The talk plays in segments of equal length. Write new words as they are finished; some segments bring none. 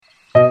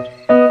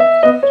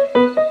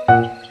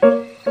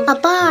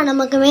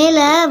நமக்கு மேல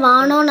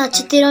வானம்,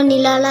 நட்சத்திரம்,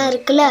 நிலாலாம்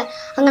இருக்குல்ல,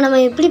 அங்க நம்ம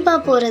எப்படிப்பா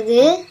போறது?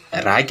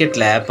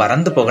 ராக்கெட்ல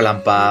பறந்து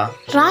போகலாம்ப்பா.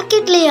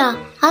 ராக்கெட்லயா?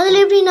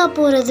 அதுல எப்படி நான்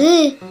போறது?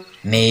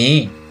 நீ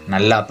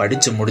நல்லா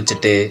படிச்சு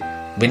முடிச்சுட்டு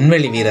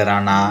விண்வெளி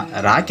வீரரானா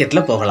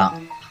ராக்கெட்ல போகலாம்.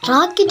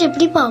 ராக்கெட்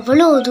எப்படிப்பா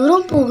அவ்வளவு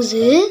தூரம்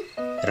போகுது?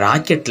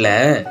 ராக்கெட்ல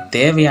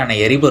தேவையான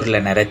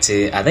எரிபொருளை நிறைச்சு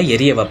அதை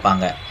எரிய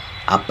வைப்பாங்க.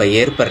 அப்ப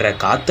ஏற்படுற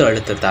காத்து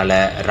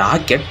அழுத்தத்தால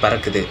ராக்கெட்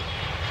பறக்குது.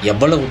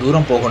 எவ்வளவு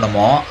தூரம்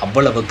போகணுமோ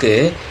அவ்வளவுக்கு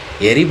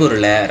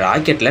எரிபொருளை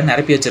ராக்கெட்ல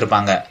நிரப்பி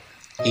வச்சிருப்பாங்க.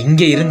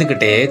 இங்க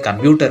இருந்துகிட்டே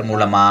கம்ப்யூட்டர்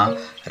மூலமா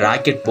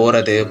ராக்கெட்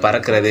போறது,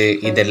 பறக்கிறது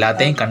இது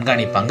எல்லாத்தையும்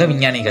கண்காணிப்பாங்க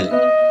விஞ்ஞானிகள்.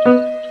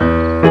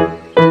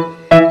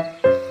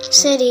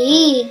 சரி,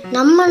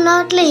 நம்ம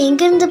நாட்டுல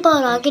எங்க இருந்துப்பா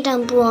ராக்கெட்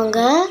அனுப்புவாங்க?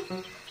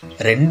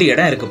 2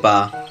 இடம் இருக்குப்பா.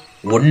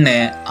 ஒன்று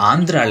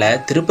ஆந்திரால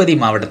திருப்பதி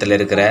மாவட்டத்தில்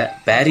இருக்கிற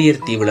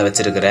பேரியர் தீவுல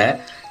வச்சிருக்கிற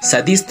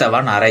சதீஷ்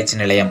தவான் ஆராய்ச்சி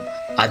நிலையம்,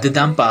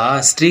 அதுதான்ப்பா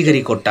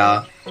ஸ்ரீஹரிகோட்டா.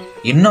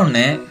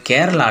 இன்னொன்று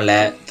கேரளால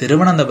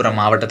திருவனந்தபுரம்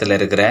மாவட்டத்தில்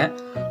இருக்கிற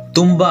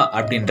தும்பா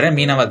அப்படின்ற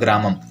மீனவ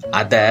கிராமம்,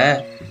 அத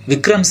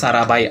விக்ரம்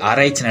சாராபாய்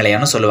ஆராய்ச்சி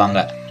நிலையம்னு சொல்லுவாங்க.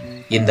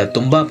 இந்த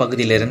தும்பா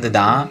பகுதியிலிருந்து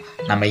தான்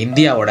நம்ம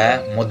இந்தியாவோட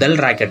முதல்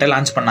ராக்கெட்டை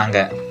லான்ச் பண்ணாங்க.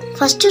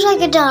 ஃபர்ஸ்ட்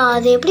ராக்கெட்டா?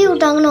 அது எப்படி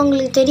விட்டாங்கன்னு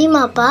உங்களுக்கு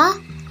தெரியுமாப்பா?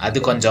 அது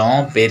கொஞ்சம்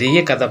பெரிய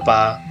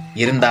கதைப்பா.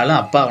 இருந்தாலும்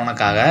அப்பா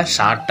உனக்காக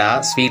ஷார்ட்டா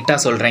ஸ்வீட்டா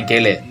சொல்றேன்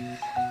கேளு.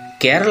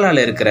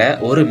 கேரளால இருக்கிற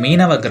ஒரு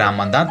மீனவ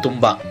கிராமம் தான்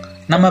தும்பா.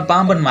 நம்ம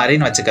பாம்பன்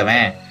மாதிரின்னு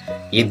வச்சுக்கவேன்.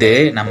 இது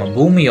நம்ம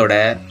பூமியோட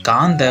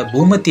காந்த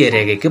பூமத்திய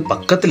ரேகைக்கு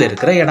பக்கத்துல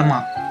இருக்கிற இடமா.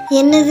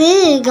 என்னது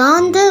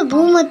காந்த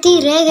பூமத்தி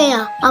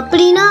ரேகையா?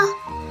 அப்படின்னா?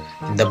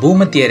 இந்த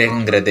பூமத்திய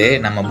ரேகைங்கிறது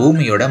நம்ம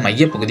பூமியோட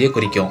மைய பகுதியை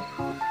குறிக்கும்.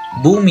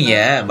 பூமிய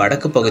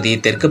வடக்கு பகுதி,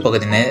 தெற்கு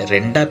பகுதின்னு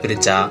 2ஆ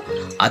பிரிச்சா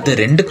அது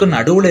 2க்கும்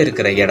நடுவுல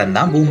இருக்கிற இடம்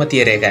தான்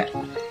பூமத்திய ரேகை.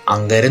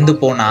 அங்க இருந்து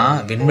போனா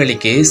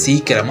விண்வெளிக்கு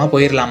சீக்கிரமா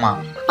போயிடலாமா.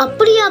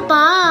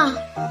 அப்படியாப்பா?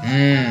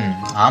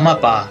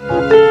 ஆமாப்பா.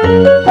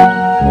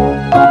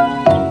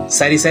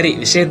 சரி சரி,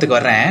 விஷயத்துக்கு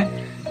வர்றேன்.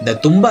 இந்த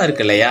தும்பா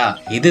இருக்கு இல்லையா,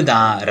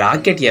 இதுதான்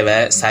ராக்கெட் ஏவ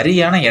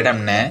சரியான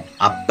இடம்னு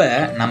அப்ப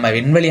நம்ம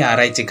விண்வெளி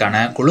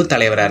ஆராய்ச்சிக்கான குழு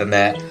தலைவரா இருந்த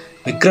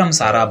விக்ரம்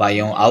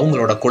சாராபாயும்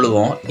அவங்களோட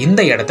குழுவும்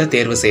இந்த இடத்த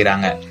தேர்வு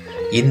செய்யறாங்க.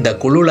 இந்த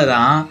குழுல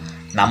தான்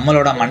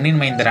நம்மளோட மண்ணின்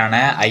மைந்தரான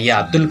ஐயா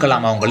அப்துல்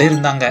கலாம் அவங்களும்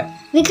இருந்தாங்க.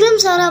 விக்ரம்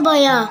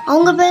சாராபாயா?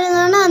 அவங்க பேரு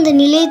தானே அந்த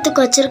நிலையத்துக்கு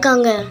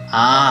வச்சிருக்காங்க.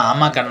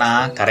 ஆமா கண்ணா,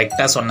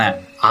 கரெக்டா சொன்னேன்.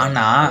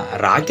 ஆனா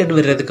ராக்கெட்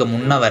விடுறதுக்கு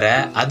முன்ன வர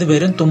அது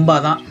வெறும் தும்பா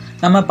தான்.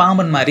 நம்ம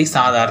பாம்பன் மாதிரி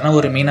சாதாரண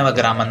ஒரு மீனவ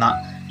கிராமம் தான்.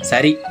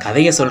 சரி,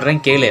 கதைய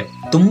சொல்றேன் கேளு.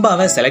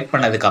 தும்பாவை செலக்ட்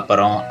பண்ணதுக்கு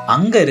அப்புறம்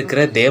அங்க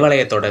இருக்கிற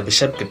தேவாலயத்தோட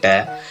பிஷப் கிட்ட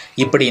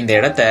இப்படி இந்த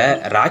இடத்த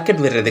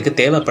ராக்கெட் விடுறதுக்கு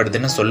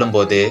தேவைப்படுதுன்னு சொல்லும்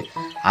போது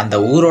அந்த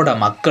ஊரோட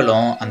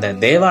மக்களும் அந்த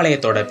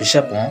தேவாலயத்தோட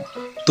பிஷப்பும்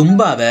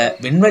தும்பாவை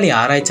விண்வெளி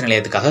ஆராய்ச்சி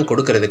நிலையத்துக்காக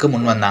கொடுக்கறதுக்கு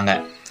முன் வந்தாங்க.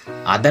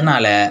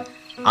 அதனால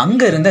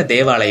அங்க இருந்த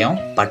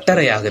தேவாலயம்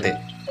பட்டறையாகுது.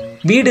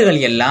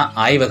 வீடுகள் எல்லாம்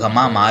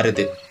ஆய்வகமா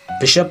மாறுது.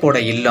 பிஷப்போட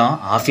இல்லம்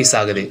ஆபீஸ்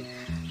ஆகுது.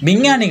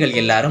 விஞ்ஞானிகள்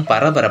எல்லாரும்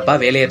பரபரப்பா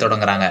வேலையை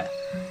தொடங்குறாங்க.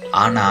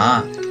 ஆனா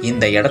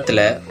இந்த இடத்துல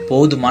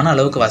போதுமான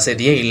அளவுக்கு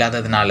வசதியே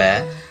இல்லாததுனால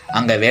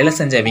அங்க வேலை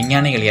செஞ்ச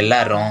விஞ்ஞானிகள்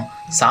எல்லாரும்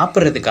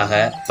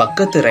சாப்பிட்றதுக்காக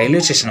பக்கத்து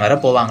ரயில்வே ஸ்டேஷன் வர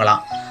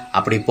போவாங்களாம்.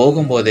 அப்படி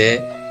போகும்போது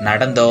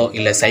நடந்தோ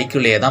இல்ல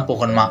சைக்கிள்லயே தான்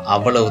போகணுமா.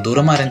 அவ்வளவு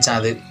தூரமா இருந்துச்சா.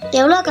 அது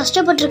எவ்வளவு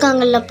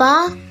கஷ்டப்பட்டிருக்காங்கல்லப்பா.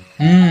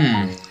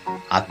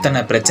 அத்தனை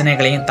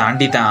பிரச்சனைகளையும்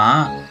தாண்டி தான்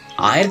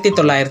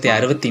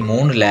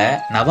 1963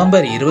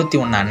 நவம்பர்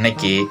 21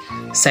 அன்னைக்கு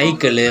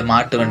சைக்கிள்,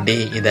 மாட்டு வண்டி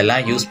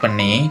இதெல்லாம் யூஸ்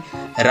பண்ணி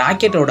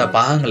ராக்கெட்டோட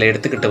பாகங்களை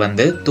எடுத்துக்கிட்டு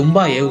வந்து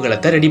தும்பா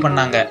ஏவுகலத்தை ரெடி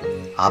பண்ணாங்க.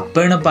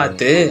 அப்பன்னு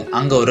பார்த்து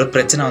அங்க ஒரு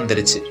பிரச்சனை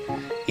வந்துருச்சு.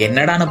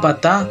 என்னடான்னு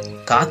பார்த்தா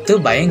காத்து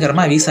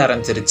பயங்கரமா வீச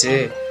ஆரம்பிச்சிருச்சு.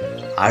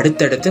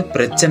 அடுத்தடுத்து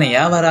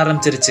பிரச்சனையா வர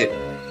ஆரம்பிச்சிருச்சு.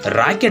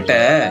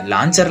 ராக்கெட்டை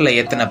லான்ச்சர்ல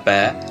ஏத்தினப்ப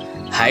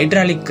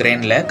ஹைட்ராலிக்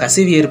கிரேன்ல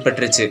கசிவு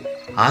ஏற்பட்டுருச்சு.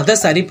 அதை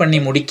சரி பண்ணி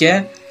முடிக்க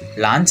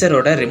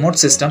லான்ச்சரோட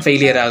ரிமோட் சிஸ்டம்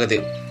ஃபெயிலியர் ஆகுது.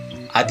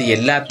 அது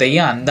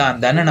எல்லாத்தையும்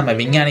அந்தான்னு நம்ம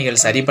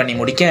விஞ்ஞானிகள் சரி பண்ணி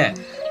முடிக்க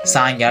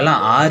சாயங்காலம்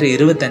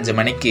 6:25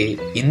 மணிக்கு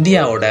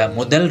இந்தியாவோட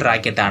முதல்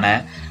ராக்கெட்டான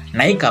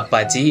நைக்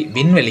அப்பாச்சி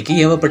விண்வெளிக்கு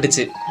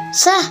ஏவப்பட்டுச்சு.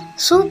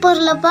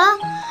 சூப்பர்லப்பா.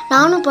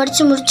 நானும்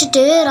படிச்சு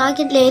முடிச்சுட்டு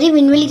ராக்கெட்ல ஏறி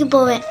விண்வெளிக்கு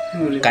போவேன்.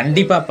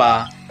 கண்டிப்பாப்பா.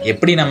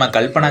 எப்படி நம்ம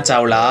கல்பனா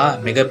சாவ்லா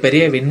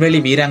மிகப்பெரிய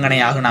விண்வெளி வீராங்கனை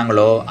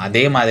ஆகுனாங்களோ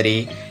அதே மாதிரி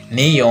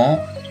நீயும்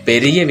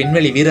பெரிய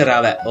விண்வெளி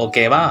வீரராவ.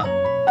 ஓகேவா?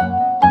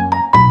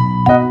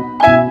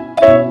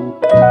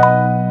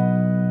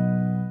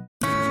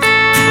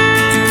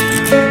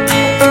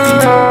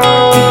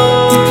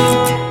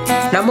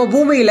 நம்ம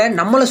பூமியில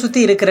நம்மளை சுத்தி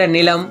இருக்கிற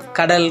நிலம்,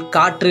 கடல்,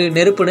 காற்று,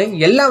 நெருப்புன்னு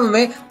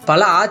எல்லாமே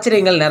பல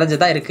ஆச்சரியங்கள்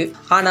நிறைஞ்சதா இருக்கு.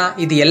 ஆனா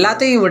இது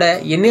எல்லாத்தையும் விட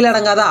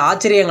எண்ணிலடங்காத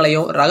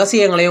ஆச்சரியங்களையும்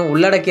ரகசியங்களையும்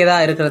உள்ளடக்கியதா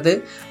இருக்கிறது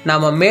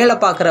நாம மேல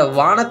பாக்குற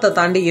வானத்தை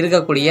தாண்டி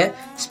இருக்கக்கூடிய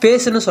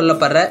ஸ்பேஸ்ன்னு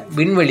சொல்லப்படுற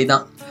விண்வெளி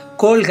தான்.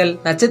 கோள்கள்,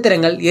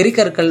 நட்சத்திரங்கள்,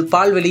 எரிக்கற்கள்,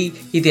 பால்வெளி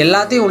இது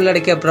எல்லாத்தையும்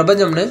உள்ளடக்கிய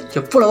பிரபஞ்சம்னு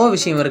எவ்வளவோ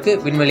விஷயம் இருக்கு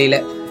விண்வெளியில.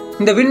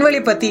 இந்த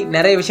விண்வெளி பத்தி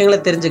நிறைய விஷயங்களை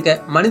தெரிஞ்சுக்க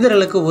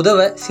மனிதர்களுக்கு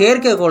உதவ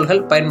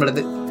செயற்கைக்கோள்கள்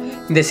பயன்படுது.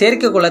 இந்த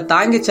செயற்கைக்கோளை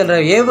தாங்கி செல்ற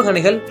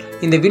ஏவுகணைகள்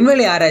இந்த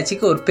விண்வெளி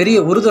ஆராய்ச்சிக்கு ஒரு பெரிய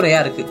உறுதுணையா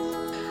இருக்கு.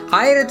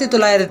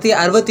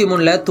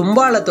 1963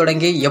 தும்பால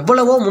தொடங்கி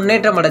எவ்வளவோ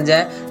முன்னேற்றம் அடைஞ்ச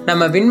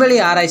நம்ம விண்வெளி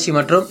ஆராய்ச்சி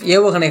மற்றும்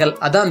ஏவுகணைகள்,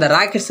 அதான் அந்த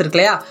ராக்கெட்ஸ் இருக்கு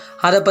இல்லையா,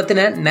 அதை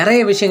பத்தின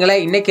நிறைய விஷயங்களை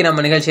இன்னைக்கு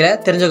நம்ம நிகழ்ச்சியில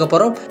தெரிஞ்சுக்க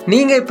போறோம்.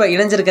 நீங்க இப்ப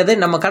இணைஞ்சிருக்கிறது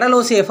நம்ம கடல்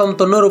ஓசை FM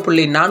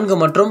 90.4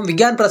 மற்றும்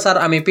விஞ்ஞான்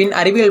பிரசார் அமைப்பின்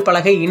அறிவியல்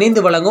பலகை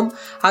இணைந்து வழங்கும்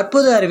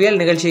அற்புத அறிவியல்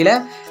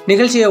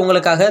நிகழ்ச்சியை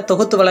உங்களுக்காக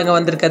தொகுத்து வழங்க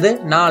வந்திருக்கிறது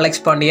நான்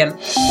அலெக்ஸ் பாண்டியன்.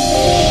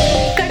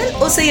 கடல்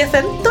ஓசை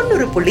FM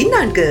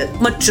 90.4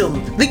 மற்றும்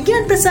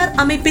விஞ்ஞான் பிரசார்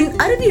அமைப்பின்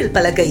அறிவியல்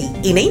பலகை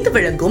இணைந்து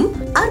வழங்கும்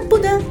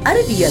அற்புத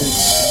அறிவியல்.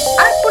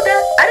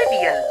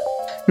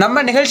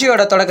 நம்ம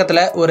நிகழ்ச்சியோட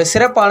தொடக்கத்துல ஒரு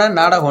சிறப்பான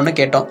நாடகம்னு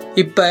கேட்டோம்.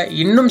 இப்ப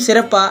இன்னும்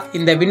சிறப்பா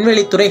இந்த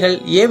விண்வெளி துறைகள்,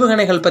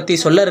 ஏவுகணைகள் பத்தி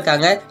சொல்ல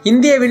இருக்காங்க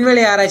இந்திய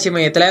விண்வெளி ஆராய்ச்சி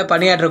மையத்துல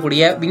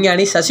பணியாற்றக்கூடிய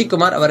விஞ்ஞானி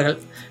சசிகுமார் அவர்கள்.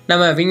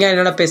 நம்ம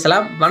விஞ்ஞானியோட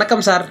பேசலாம்.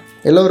 வணக்கம் சார்.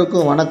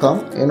 எல்லோருக்கும்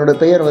வணக்கம். என்னோட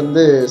பெயர்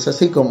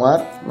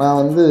சசிகுமார்.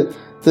 நான்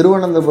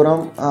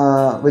திருவனந்தபுரம்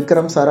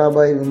விக்ரம்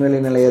சாராபாய் விண்வெளி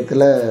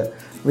நிலையத்தில்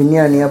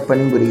விஞ்ஞானியாக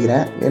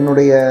பணிபுரிகிறேன்.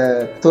 என்னுடைய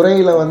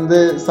துறையில்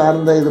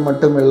சார்ந்த இது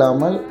மட்டும்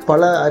இல்லாமல்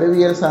பல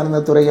அறிவியல்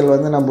சார்ந்த துறைகள்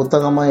நான்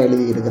புத்தகமாக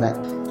எழுதியிருக்கிறேன்.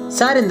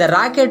 சார், இந்த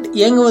ராக்கெட்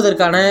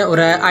இயங்குவதற்கான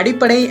ஒரு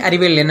அடிப்படை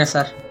அறிவியல் என்ன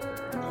சார்?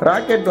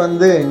 ராக்கெட்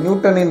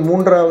நியூட்டனின்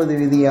 3வது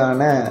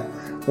விதியான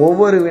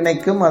ஒவ்வொரு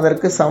வினைக்கும்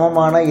அதற்கு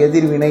சமமான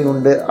எதிர்வினை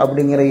உண்டு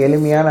அப்படிங்கிற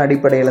எளிமையான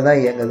அடிப்படையில் தான்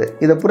இயங்குது.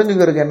 இதை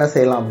புரிஞ்சுக்கிறதுக்கு என்ன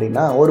செய்யலாம்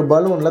அப்படின்னா, ஒரு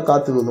பலூனில்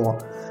காற்று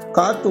ஊதுவோம்.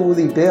 காற்று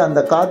ஊதிட்டு அந்த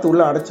காற்று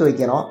உள்ளே அடைச்சி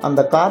வைக்கிறோம்.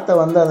 அந்த காற்றை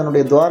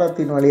அதனுடைய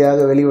துவாரத்தின்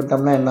வழியாக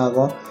வெளிவிட்டோம்னா என்ன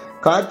ஆகும்?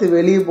 காற்று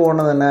வெளியே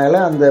போனதுனால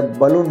அந்த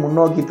பலூன்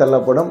முன்னோக்கி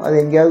தள்ளப்படும். அது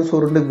எங்கேயாவது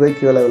சுருண்டு போய்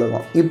கீழே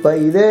விழுகும். இப்போ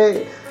இதே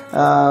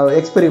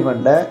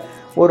எக்ஸ்பெரிமெண்ட்டை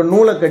ஒரு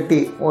நூலை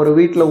கட்டி, ஒரு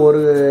வீட்டில் ஒரு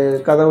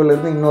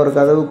கதவுலேருந்து இன்னொரு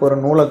கதவுக்கு ஒரு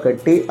நூலை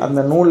கட்டி,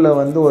 அந்த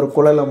நூலில் ஒரு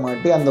குழலை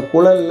மாட்டி, அந்த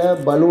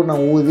குழலில் பலூனை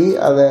ஊதி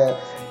அதை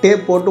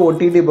டேப் போட்டு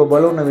ஒட்டிட்டு இப்போ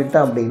பலூனை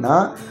விட்டோம் அப்படின்னா,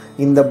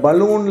 இந்த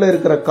பலூனில்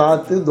இருக்கிற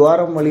காற்று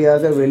துவாரம்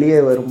வழியாக வெளியே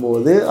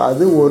வரும்போது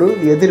அது ஒரு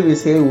எதிர்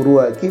விசையை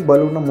உருவாக்கி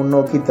பலூனை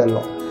முன்னோக்கி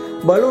தள்ளும்.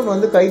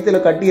 பலூன் கயிற்றுல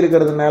கட்டி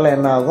இருக்கிறதுனால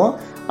என்ன ஆகும்?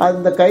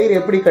 அந்த கயிறு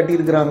எப்படி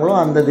கட்டியிருக்கிறாங்களோ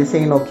அந்த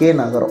திசையை நோக்கியே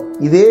நகரும்.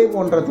 இதே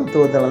போன்ற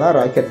தத்துவத்தில் தான்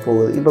ராக்கெட்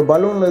போகுது. இப்போ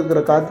பலூனில்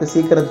இருக்கிற காற்று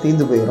சீக்கிரம்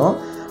தீந்து போயிடும்.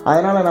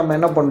 அதனால் நம்ம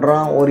என்ன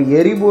பண்ணுறோம், ஒரு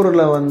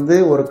எரிபொருளை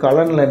ஒரு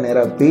கலனில்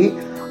நிரப்பி,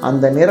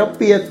 அந்த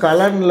நிரப்பிய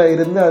கலனில்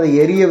இருந்து அதை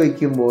எரிய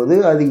வைக்கும்போது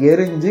அது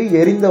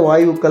எரிந்த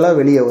வாயுக்களாக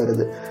வெளியே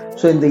வருது.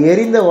 ஸோ இந்த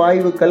எரிந்த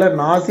வாயுக்களை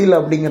நாசில்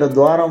அப்படிங்கிற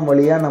துவாரம்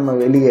வழியாக நம்ம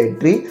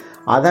வெளியேற்றி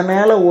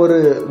அதனால் ஒரு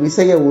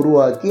விசையை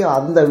உருவாக்கி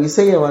அந்த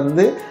விசையை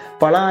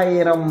பல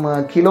ஆயிரம்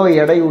கிலோ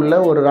எடையுள்ள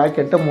ஒரு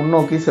ராக்கெட்டை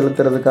முன்னோக்கி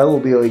செலுத்துறதுக்காக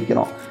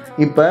உபயோகிக்கிறோம்.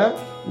 இப்போ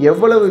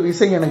எவ்வளவு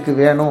விசை எனக்கு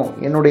வேணும்,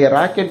 என்னுடைய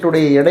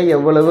ராக்கெட்டுடைய எடை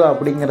எவ்வளவு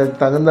அப்படிங்கிறது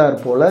தகுந்தாற்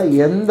போல்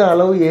எந்த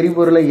அளவு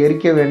எரிபொருளை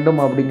எரிக்க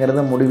வேண்டும்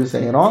அப்படிங்கிறத முடிவு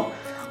செய்கிறோம்.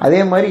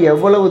 அதே மாதிரி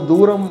எவ்வளவு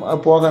தூரம்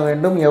போக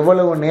வேண்டும்,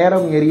 எவ்வளவு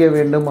நேரம் எரிய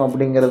வேண்டும்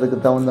அப்படிங்கிறதுக்கு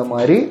தகுந்த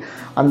மாதிரி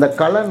அந்த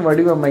கலன்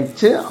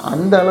வடிவமைச்சு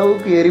அந்த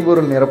அளவுக்கு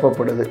எரிபொருள்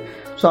நிரப்பப்படுது.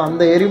 ஸோ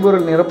அந்த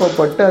எரிபொருள்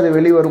நிரப்பப்பட்டு அது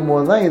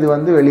வெளிவரும்போது தான்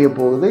இது வெளியே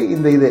போகுது.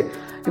 இது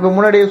இப்போ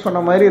முன்னாடியே சொன்ன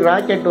மாதிரி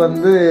ராக்கெட்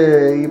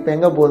இப்போ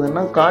எங்கே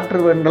போகுதுன்னா காற்று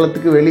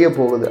மண்டலத்துக்கு வெளியே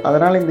போகுது.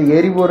 அதனால் இந்த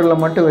எரிபொருளை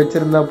மட்டும்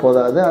வச்சுருந்தா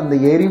போதாது, அந்த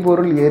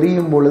எரிபொருள்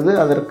எரியும் பொழுது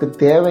அதற்கு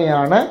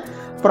தேவையான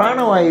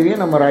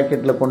பிராணவாயுவையும் நம்ம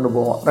ராக்கெட்டில் கொண்டு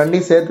போவோம்.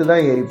 ரெண்டையும் சேர்த்து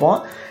தான்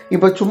எரிப்போம்.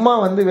 இப்போ சும்மா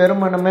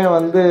வெறுமனமே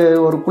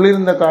ஒரு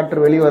குளிர்ந்த காற்று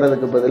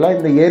வெளிவரதுக்கு பதிலாக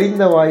இந்த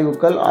எரிந்த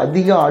வாயுக்கள்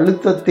அதிக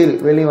அழுத்தத்தில்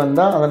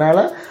வெளிவந்தால்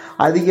அதனால்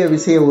அதிக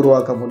விசையை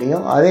உருவாக்க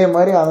முடியும். அதே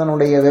மாதிரி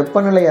அதனுடைய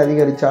வெப்பநிலை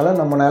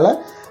அதிகரித்தாலும் நம்மளால்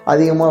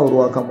அதிகமாக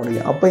உருவாக்க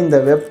முடியும். அப்போ இந்த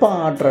வெப்ப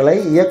ஆற்றலை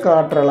இயக்க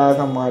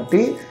ஆற்றலாக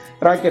மாற்றி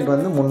ராக்கெட்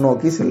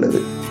முன்னோக்கி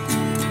செல்லுது.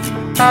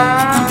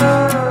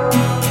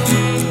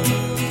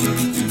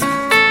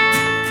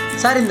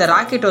 சார், இந்த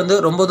ராக்கெட்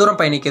ரொம்ப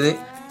தூரம் பயணிக்குது.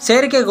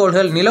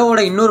 செயற்கைக்கோள்கள் நிலவோட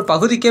இன்னொரு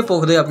பகுதிக்கே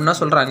போகுது அப்படின்னா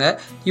சொல்றாங்க.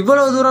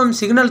 இவ்வளவு தூரம்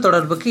சிக்னல்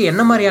தொடர்புக்கு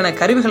என்ன மாதிரியான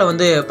கருவிகளை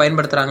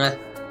பயன்படுத்துறாங்க?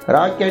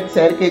 ராக்கெட்,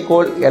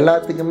 செயற்கைக்கோள்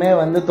எல்லாத்துக்குமே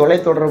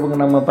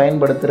தொலைத்தொடர்புக்கு நம்ம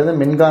பயன்படுத்துறது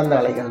மின்காந்த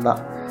அலைகள்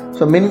தான்.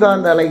 ஸோ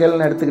மின்காந்த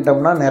அலைகள்னு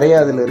எடுத்துக்கிட்டோம்னா நிறைய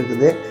அதில்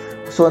இருக்குது.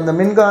 ஸோ அந்த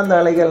மின்காந்த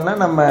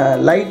அலைகள்னால் நம்ம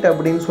லைட்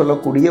அப்படின்னு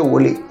சொல்லக்கூடிய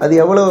ஒளி, அது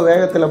எவ்வளோ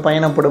வேகத்தில்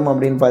பயணப்படும்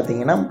அப்படின்னு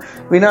பார்த்தீங்கன்னா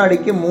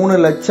வினாடிக்கு 3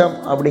 லட்சம்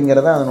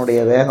அப்படிங்கிறது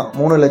அதனுடைய வேகம்.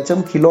 3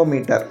 லட்சம்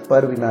கிலோமீட்டர்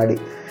பர் வினாடி.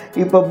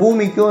 இப்போ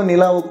பூமிக்கும்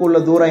நிலாவுக்கும் உள்ள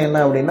தூரம் என்ன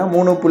அப்படின்னா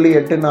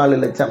 3.84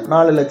 லட்சம்,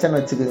 4 லட்சம்னு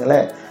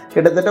வச்சுக்கோங்களேன்.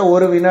 கிட்டத்தட்ட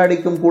ஒரு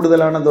வினாடிக்கும்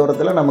கூடுதலான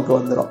தூரத்தில் நமக்கு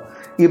வந்துடும்.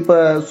 இப்போ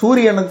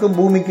சூரியனுக்கும்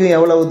பூமிக்கும்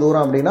எவ்வளவு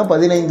தூரம் அப்படின்னா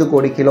 15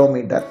 கோடி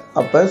கிலோமீட்டர்.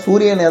 அப்போ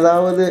சூரியன்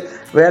ஏதாவது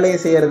வேலையை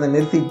செய்கிறத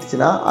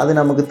நிறுத்திடுச்சுன்னா அது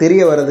நமக்கு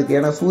தெரிய வர்றதுக்கு,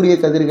 ஏன்னா சூரிய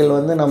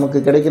கதிர்கள் நமக்கு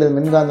கிடைக்கிறது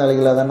மின்காந்த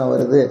அலைகளாக தானே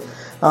வருது.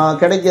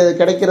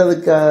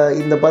 கிடைக்கிறதுக்கு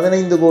இந்த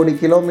 15 கோடி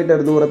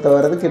கிலோமீட்டர் தூரத்தை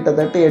வர்றது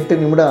கிட்டத்தட்ட 8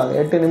 நிமிடம் ஆகும்.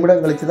 8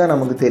 நிமிடம் கழிச்சு தான்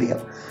நமக்கு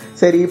தெரியும்.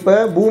 சரி, இப்போ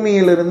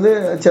பூமியிலிருந்து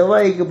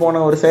செவ்வாய்க்கு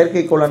போன ஒரு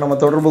செயற்கைக்கோளை நம்ம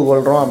தொடர்பு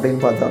கொள்கிறோம்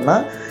அப்படின்னு பார்த்தோம்னா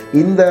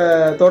இந்த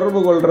தொடர்பு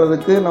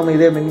கொள்றதுக்கு நம்ம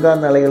இதே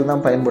மின்காந்த அலைகள்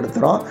தான்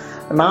பயன்படுத்துகிறோம்.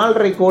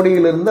 4.5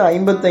 கோடியிலிருந்து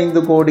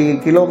 55 கோடி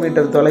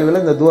கிலோமீட்டர்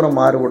தொலைவில் இந்த தூரம்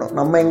மாறுபடும்.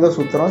 நம்ம எங்கே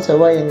சுற்றுறோம்,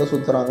 செவ்வாய் எங்கே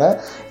சுற்றுறாங்க,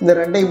 இந்த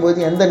ரெண்டையும்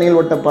போது எந்த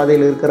நீள்வட்ட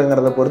பாதையில்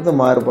இருக்கிறங்கிறத பொறுத்து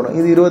மாறுபடும்.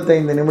 இது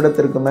 25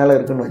 நிமிடத்திற்கு மேலே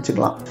இருக்குன்னு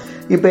வச்சுக்கலாம்.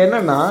 இப்போ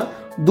என்னென்னா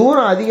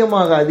தூரம்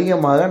அதிகமாக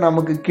அதிகமாக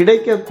நமக்கு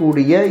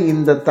கிடைக்கக்கூடிய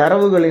இந்த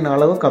தரவுகளின்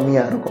அளவு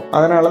கம்மியாக இருக்கும்.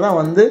 அதனால தான்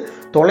வந்து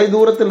தொலை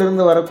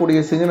தூரத்திலிருந்து வரக்கூடிய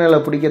சிக்னலை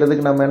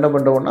பிடிக்கிறதுக்கு நம்ம என்ன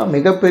பண்ணுறோம்னா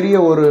மிகப்பெரிய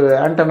ஒரு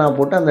ஆண்டனா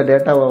போட்டு அந்த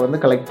டேட்டாவை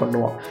வந்து கலெக்ட்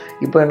பண்ணுவோம்.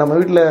 இப்போ நம்ம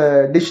வீட்டில்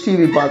டிஷ்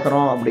டிவி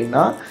பார்க்குறோம்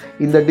அப்படின்னா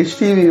இந்த டிஷ்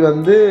டிவி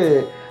வந்து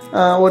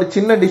ஒரு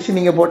சின்ன டிஷ்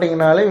நீங்கள்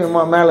போட்டிங்கனாலே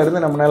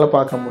மேலேருந்து நம்மளால்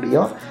பார்க்க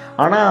முடியும்.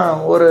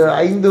 ஆனால் ஒரு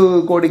 5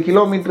 கோடி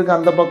கிலோமீட்டருக்கு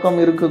அந்த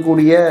பக்கம்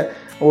இருக்கக்கூடிய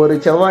ஒரு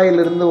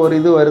செவ்வாயிலிருந்து ஒரு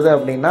இது வருது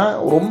அப்படின்னா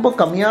ரொம்ப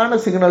கம்மியான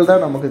சிக்னல்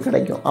தான் நமக்கு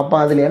கிடைக்கும். அப்போ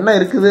அதில் என்ன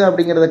இருக்குது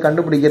அப்படிங்கிறத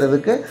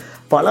கண்டுபிடிக்கிறதுக்கு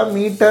பல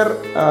மீட்டர்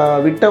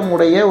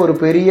விட்டமுடைய ஒரு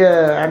பெரிய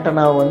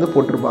ஆண்டனாவை வந்து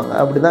போட்டிருப்பாங்க.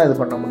 அப்படி தான் இது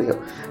பண்ண முடியும்.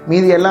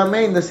 மீதி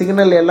எல்லாமே இந்த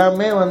சிக்னல்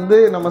எல்லாமே வந்து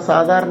நம்ம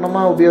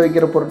சாதாரணமாக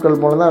உபயோகிக்கிற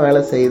பொருட்கள் போல தான்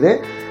வேலை செய்யுது.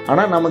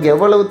 ஆனால் நமக்கு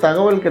எவ்வளவு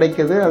தகவல்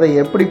கிடைக்குது, அதை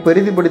எப்படி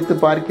பெரிதுபடுத்தி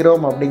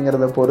பார்க்கிறோம்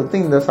அப்படிங்கிறத பொறுத்து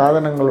இந்த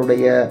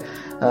சாதனங்களுடைய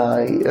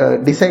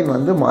டிசைன்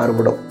வந்து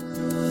மாறுபடும்.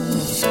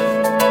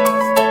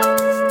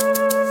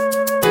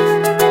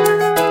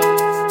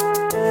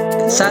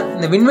 சார்,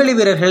 இந்த விண்வெளி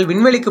வீரர்கள்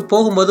விண்வெளிக்கு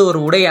போகும்போது ஒரு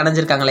உடை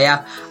அணிஞ்சிருக்காங்க இல்லையா,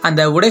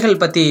 அந்த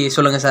உடைகள் பற்றி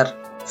சொல்லுங்கள் சார்.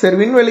 சரி,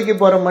 விண்வெளிக்கு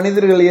போகிற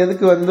மனிதர்கள்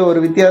எதுக்கு வந்து ஒரு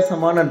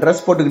வித்தியாசமான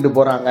ட்ரெஸ் போட்டுக்கிட்டு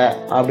போகிறாங்க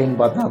அப்படின்னு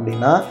பார்த்தோம்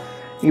அப்படின்னா,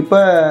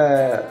 இப்போ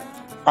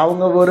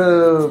அவங்க ஒரு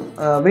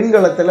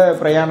விண்கலத்தில்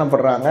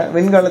பிரயாணப்படுறாங்க.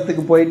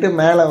 விண்கலத்துக்கு போயிட்டு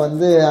மேலே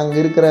வந்து அங்கே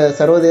இருக்கிற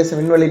சர்வதேச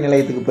விண்வெளி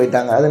நிலையத்துக்கு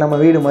போயிட்டாங்க. அது நம்ம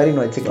வீடு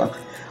மாதிரின்னு வச்சுக்கலாம்.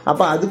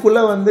 அப்போ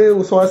அதுக்குள்ளே வந்து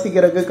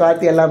சுவாசிக்கிறதுக்கு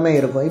காற்று எல்லாமே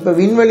இருக்கும். இப்போ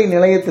விண்வெளி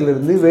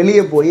நிலையத்திலிருந்து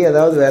வெளியே போய்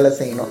ஏதாவது வேலை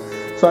செய்யணும்.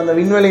 ஸோ அந்த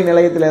விண்வெளி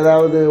நிலையத்தில்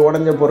ஏதாவது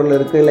உடஞ்ச பொருள்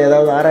இருக்குது, இல்லை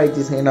ஏதாவது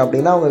ஆராய்ச்சி செய்யணும்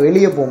அப்படின்னா அவங்க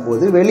வெளியே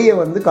போகும்போது வெளியே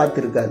வந்து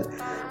காற்று இருக்காது.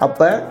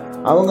 அப்போ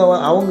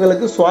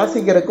அவங்களுக்கு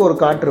சுவாசிக்கிறதுக்கு ஒரு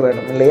காற்று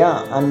வேணும் இல்லையா?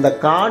 அந்த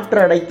காற்று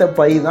அடைத்த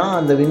பை தான்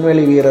அந்த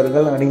விண்வெளி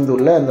வீரர்கள்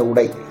அணிந்துள்ள அந்த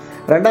உடை.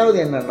 ரெண்டாவது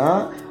என்னென்னா,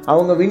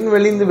 அவங்க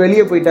விண்வெளிந்து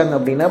வெளியே போயிட்டாங்க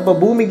அப்படின்னா இப்போ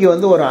பூமிக்கு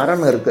வந்து ஒரு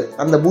அரண் இருக்குது.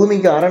 அந்த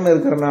பூமிக்கு அரண்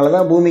இருக்கிறனால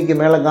தான் பூமிக்கு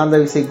மேலே காந்த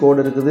விசை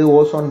கோடு இருக்குது,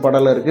 ஓசோன்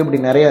படலம் இருக்குது,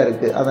 இப்படி நிறையா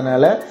இருக்குது.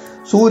 அதனால்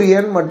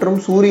சூரியன் மற்றும்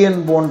சூரியன்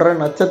போன்ற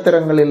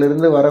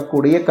நட்சத்திரங்களிலிருந்து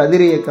வரக்கூடிய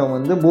கதிரியக்கம்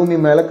வந்து பூமி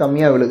மேலே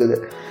கம்மியாக விழுகுது.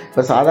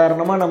 இப்போ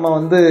சாதாரணமாக நம்ம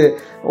வந்து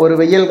ஒரு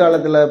வெயில்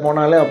காலத்தில்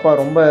போனாலே அப்பா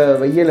ரொம்ப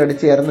வெயில்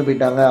அடித்து இறந்து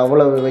போயிட்டாங்க,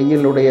 அவ்வளவு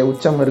வெயிலுடைய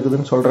உச்சம்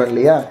இருக்குதுன்னு சொல்கிறோம்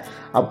இல்லையா?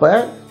 அப்போ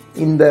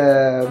இந்த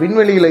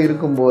விண்வெளியில்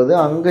இருக்கும்போது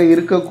அங்கே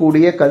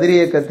இருக்கக்கூடிய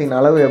கதிரியக்கத்தின்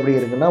அளவு எப்படி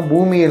இருக்குன்னா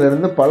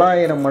பூமியிலிருந்து பல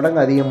ஆயிரம்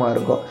மடங்கு அதிகமாக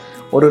இருக்கும்.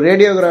 ஒரு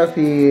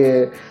ரேடியோகிராஃபி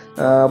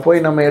போய்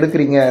நம்ம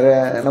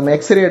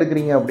எக்ஸ்ரே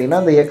எடுக்கிறீங்க அப்படின்னா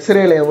அந்த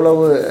எக்ஸ்ரேல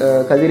எவ்வளவு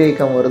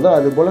கதிரியக்கம் வருதோ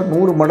அது போல்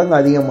 100 மடங்கு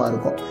அதிகமாக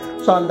இருக்கும்.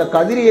 ஸோ அந்த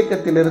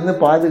கதிரியக்கத்திலிருந்து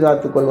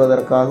பாதுகாத்து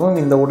கொள்வதற்காகவும்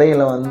இந்த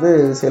உடையில் வந்து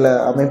சில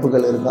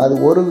அமைப்புகள் இருக்குது. அது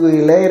ஒரு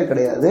லேயர்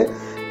கிடையாது,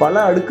 பல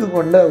அடுக்கு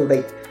கொண்ட உடை.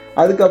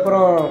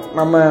 அதுக்கப்புறம்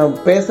நம்ம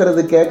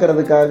பேசுறது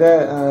கேட்கறதுக்காக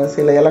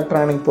சில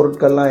எலக்ட்ரானிக்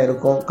பொருட்கள்லாம்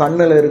இருக்கும்.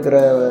 கண்ணில் இருக்கிற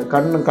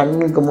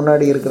கண்ணுக்கு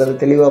முன்னாடி இருக்கிறது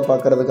தெளிவாக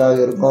பார்க்கறதுக்காக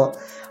இருக்கும்.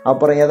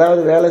 அப்புறம்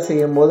ஏதாவது வேலை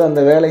செய்யும் போது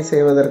அந்த வேலை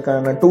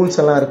செய்வதற்கான டூல்ஸ்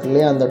எல்லாம் இருக்கு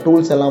இல்லையா, அந்த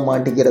டூல்ஸ் எல்லாம்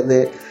மாட்டிக்கிறது,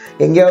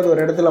 எங்கேயாவது ஒரு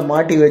இடத்துல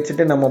மாட்டி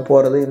வச்சுட்டு நம்ம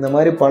போகிறது, இந்த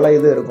மாதிரி பல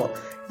இது இருக்கும்.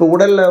 இப்போ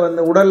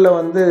உடலில்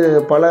வந்து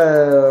பல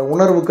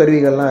உணர்வு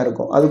கருவிகள்லாம்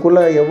இருக்கும்.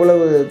 அதுக்குள்ளே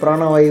எவ்வளவு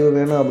பிராணவாயு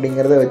வேணும்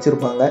அப்படிங்கிறத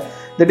வச்சுருப்பாங்க.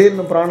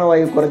 திடீர்னு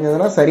பிராணவாயு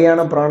குறைஞ்சதுன்னா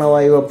சரியான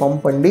பிராணவாயுவை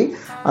பம்ப் பண்ணி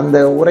அந்த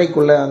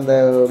உரைக்குள்ளே, அந்த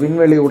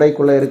விண்வெளி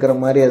உடைக்குள்ளே இருக்கிற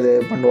மாதிரி அது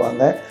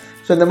பண்ணுவாங்க.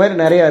 ஸோ இந்த மாதிரி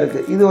நிறையா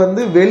இருக்குது. இது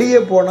வந்து வெளியே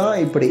போனால்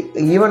இப்படி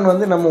ஈவன்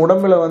வந்து நம்ம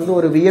உடம்புல வந்து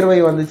ஒரு வியர்வை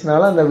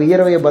வந்துச்சுனாலும் அந்த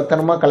வியர்வையை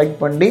பத்திரமா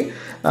கலெக்ட் பண்ணி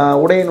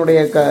உடையினுடைய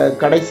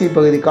கடைசி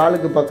பகுதி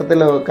காலுக்கு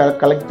பக்கத்தில்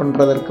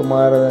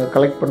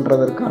கலெக்ட்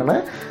பண்ணுறதற்கான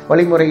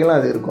வழிமுறைகளும்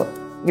அது இருக்கும்.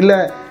 இல்லை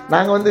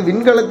நாங்கள் வந்து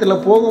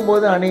விண்கலத்தில்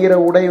போகும்போது அணிகிற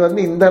உடை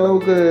வந்து இந்த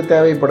அளவுக்கு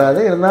தேவைப்படாது,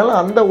 இருந்தாலும்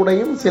அந்த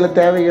உடையும் சில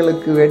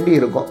தேவைகளுக்கு வேண்டி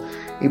இருக்கும்.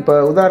 இப்போ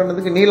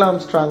உதாரணத்துக்கு நீல்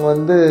ஆம்ஸ்ட்ராங்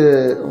வந்து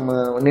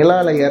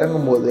நிலாவில்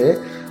இறங்கும்போது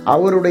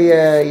அவருடைய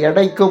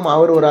எடைக்கும்,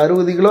 அவர் ஒரு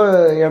 60 கிலோ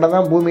எடை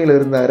தான் பூமியில்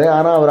இருந்தார்,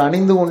 ஆனால் அவர்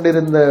அணிந்து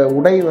கொண்டிருந்த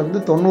உடை வந்து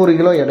 90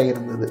 கிலோ எடை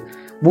இருந்தது.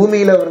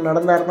 பூமியில் அவர்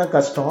நடந்தாருன்னா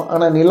கஷ்டம்,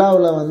 ஆனால்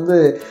நிலாவில் வந்து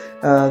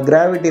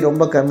கிராவிட்டி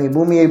ரொம்ப கம்மி,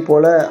 பூமியை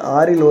போல்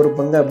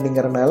 1/6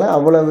 அப்படிங்கிறனால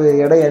அவ்வளவு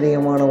எடை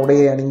அதிகமான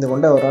உடையை அணிந்து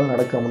கொண்டு அவரால்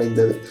நடக்க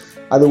முடிந்தது.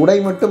 அது உடை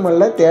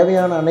மட்டுமல்ல,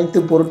 தேவையான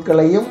அனைத்து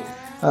பொருட்களையும்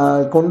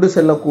கொண்டு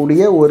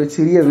செல்லக்கூடிய ஒரு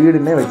சிறிய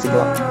வீடுன்னே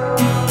வச்சுக்கலாம்.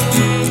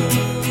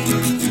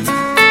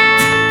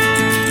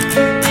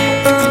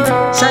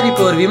 சார்,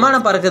 இப்போ ஒரு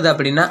விமானம் பறக்குது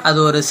அப்படின்னா அது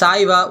ஒரு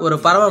சாய்வா ஒரு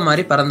பறவை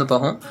மாதிரி பறந்து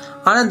போகும்.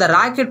 ஆனால் இந்த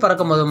ராக்கெட்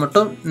பறக்கும் போது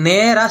மட்டும்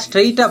நேராக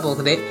ஸ்ட்ரெயிட்டாக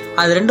போகுதே,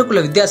 அது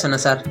ரெண்டுக்குள்ள வித்தியாசம் என்ன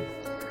சார்?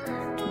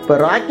 இப்போ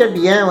ராக்கெட்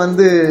ஏன்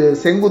வந்து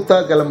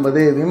செங்குத்தாக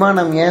கிளம்புது,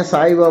 விமானம் ஏன்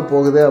சாய்வாக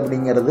போகுது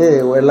அப்படிங்கிறது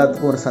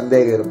எல்லாத்துக்கும் ஒரு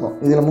சந்தேகம் இருக்கும்.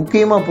 இதில்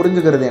முக்கியமாக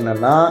புரிஞ்சுக்கிறது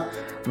என்னென்னா,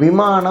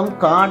 விமானம்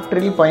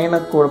காற்றில்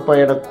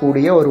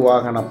பயணப்படக்கூடிய ஒரு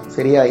வாகனம்,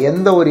 சரியா?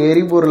 எந்த ஒரு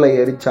எரிபொருளை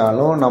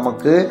எரித்தாலும்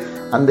நமக்கு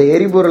அந்த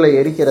எரிபொருளை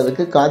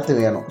எரிக்கிறதுக்கு காற்று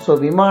வேணும். ஸோ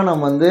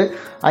விமானம் வந்து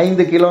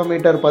 5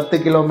 கிலோமீட்டர் 10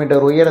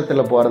 கிலோமீட்டர்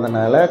உயரத்தில்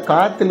போகிறதுனால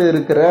காற்றுல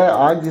இருக்கிற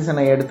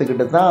ஆக்சிஜனை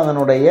எடுத்துக்கிட்டு தான்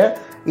அதனுடைய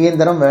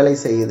இயந்திரம் வேலை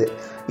செய்யுது.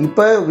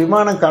 இப்போ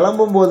விமானம்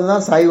கிளம்பும் போது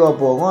தான் சாய்வாக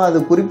போகும், அது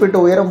குறிப்பிட்ட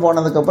உயரம்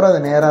போனதுக்கப்புறம்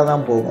அது நேராக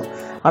தான் போகும்.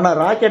 ஆனால்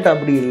ராக்கெட்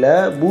அப்படி இல்லை.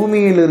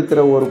 பூமியில்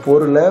இருக்கிற ஒரு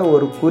பொருளை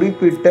ஒரு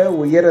குறிப்பிட்ட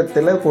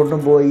உயரத்தில் கொண்டு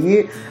போய்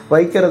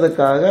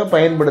வைக்கிறதுக்காக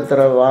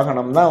பயன்படுத்துகிற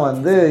வாகனம் தான்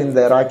வந்து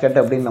இந்த ராக்கெட்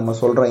அப்படின்னு நம்ம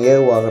சொல்கிறோம்,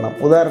 ஏவு வாகனம்.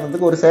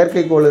 உதாரணத்துக்கு ஒரு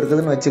செயற்கைக்கோள்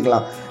இருக்குதுன்னு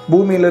வச்சுக்கலாம்.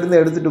 பூமியிலிருந்து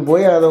எடுத்துகிட்டு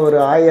போய் அதை ஒரு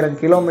 1000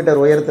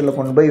 கிலோமீட்டர் உயரத்தில்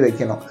கொண்டு போய்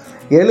வைக்கணும்.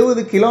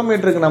 70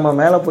 கிலோமீட்டருக்கு நம்ம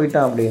மேலே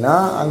போயிட்டோம் அப்படின்னா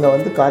அங்கே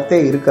வந்து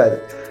காற்றே இருக்காது.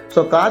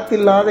 ஸோ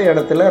காற்றில்லாத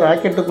இடத்துல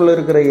ராக்கெட்டுக்குள்ளே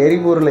இருக்கிற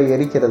எரிபொருளை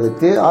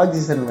எரிக்கிறதுக்கு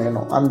ஆக்சிஜன்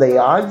வேணும். அந்த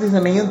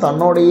ஆக்சிஜனையும்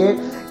தன்னோடையே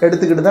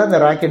எடுத்துக்கிட்டு தான் இந்த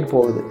ராக்கெட்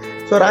போகுது.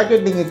 ஸோ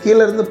ராக்கெட் நீங்கள்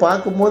கீழே இருந்து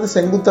பார்க்கும்போது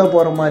செங்குத்தாக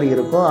போகிற மாதிரி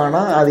இருக்கும்.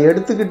 ஆனால் அது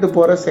எடுத்துக்கிட்டு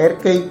போகிற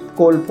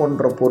செயற்கைக்கோள்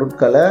போன்ற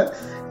பொருட்களை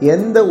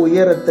எந்த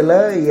உயரத்தில்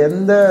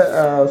எந்த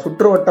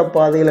சுற்றுவட்ட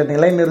பாதையில்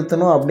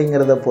நிலைநிறுத்தணும்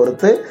அப்படிங்கிறத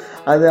பொறுத்து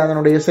அது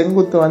அதனுடைய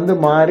செங்குத்து வந்து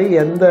மாறி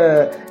எந்த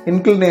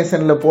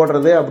இன்க்ளினேஷனில்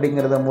போடுறது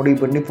அப்படிங்கிறத முடிவு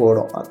பண்ணி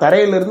போடும்.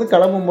 தரையிலிருந்து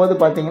கிளம்பும் போது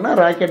பார்த்தீங்கன்னா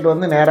ராக்கெட்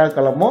வந்து நேராக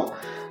கிளம்பும்,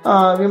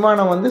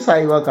 விமானம் வந்து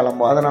சாய்வாக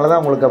கிளம்பும். அதனால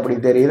தான் உங்களுக்கு அப்படி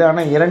தெரியுது.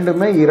 ஆனால்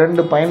இரண்டுமே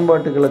 2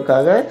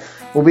 பயன்பாட்டுகளுக்காக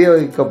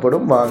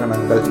உபயோகிக்கப்படும்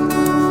வாகனங்கள்.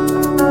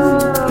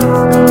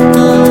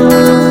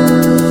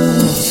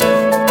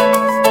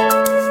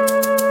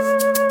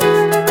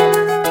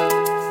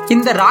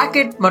 இந்த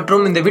ராக்கெட்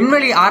மற்றும் இந்த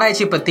விண்வெளி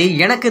ஆராய்ச்சி பத்தி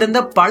எனக்கு இருந்த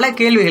பல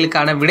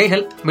கேள்விகளுக்கான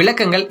விடைகள்,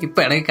 விளக்கங்கள்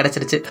இப்ப எனக்கு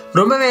கிடைச்சிருச்சு.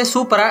 ரொம்பவே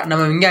சூப்பரா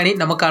நம்ம விஞ்ஞானி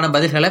நமக்கான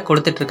பதில்களை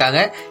கொடுத்துட்டு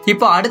இருக்காங்க.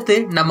 இப்போ அடுத்து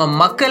நம்ம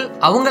மக்கள்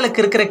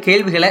அவங்களுக்கு இருக்கிற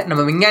கேள்விகளை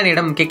நம்ம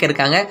விஞ்ஞானியிடம் கேட்க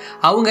இருக்காங்க.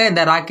 அவங்க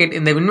இந்த ராக்கெட்,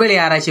 இந்த விண்வெளி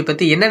ஆராய்ச்சி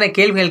பத்தி என்னென்ன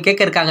கேள்விகள்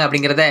கேட்க இருக்காங்க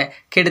அப்படிங்கறத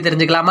கேட்டு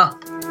தெரிஞ்சுக்கலாமா?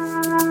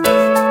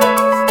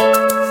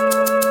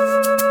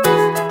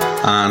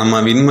 நம்ம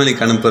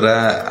விண்வெளிக்கு அனுப்புகிற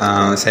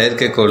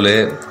செயற்கைக்கோள்,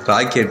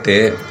 ராக்கெட்டு,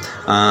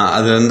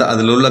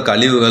 அதில் உள்ள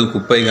கழிவுகள்,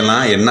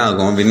 குப்பைகள்லாம் என்ன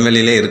ஆகும்?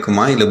 விண்வெளியிலே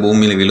இருக்குமா இல்லை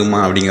பூமியில் விழுமா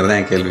அப்படிங்கிறத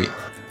என் கேள்வி.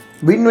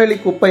 விண்வெளி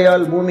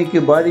குப்பையால்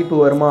பூமிக்கு பாதிப்பு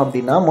வருமா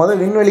அப்படின்னா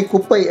விண்வெளி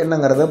குப்பை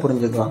என்னங்கிறத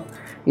புரிஞ்சுக்கலாம்.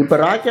 இப்போ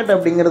ராக்கெட்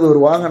அப்படிங்கிறது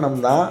ஒரு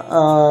வாகனம் தான்.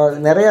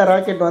 நிறையா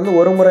ராக்கெட் வந்து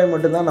ஒரு முறை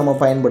மட்டும்தான் நம்ம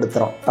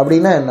பயன்படுத்துகிறோம்.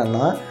 அப்படின்னா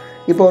என்னென்னா,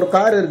 இப்போ ஒரு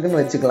கார் இருக்குதுன்னு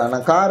வச்சுக்கலாம்.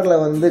 நான்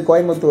காரில் வந்து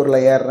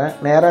கோயம்புத்தூரில் ஏறுறேன்,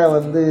 நேராக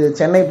வந்து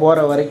சென்னை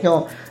போகிற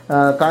வரைக்கும்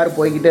கார்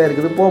போய்கிட்டே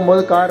இருக்குது.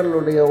 போகும்போது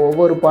காரினுடைய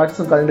ஒவ்வொரு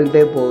பார்ட்ஸும்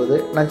கலந்துக்கிட்டே போகுது.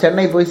 நான்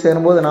சென்னை போய்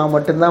சேரும்போது நான்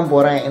மட்டும்தான்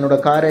போகிறேன்,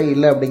 என்னோடய காரே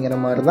இல்லை அப்படிங்கிற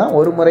மாதிரி தான்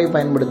ஒரு முறை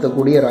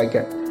பயன்படுத்தக்கூடிய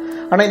ராக்கெட்.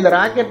 ஆனால் இந்த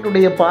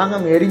ராக்கெட்டுடைய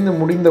பாகம் எரிந்து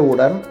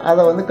முடிந்தவுடன்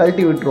அதை வந்து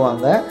கழட்டி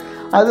விட்டுருவாங்க.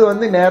 அது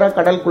வந்து நேராக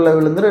கடலுக்குள்ளே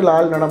விழுந்துடும், இல்லை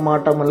ஆள்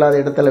நடமாட்டம் இல்லாத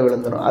இடத்துல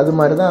விழுந்துடும். அது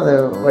மாதிரி தான் அதை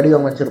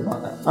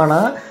வடிவமைச்சிருப்பாங்க.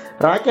 ஆனால்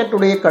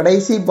ராக்கெட்டுடைய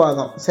கடைசி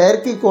பாகம்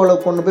செயற்கைக்கோளை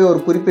கொண்டு போய் ஒரு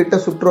குறிப்பிட்ட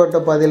சுற்றுவட்ட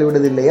பாதையில்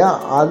விடுது இல்லையா,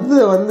 அது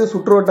வந்து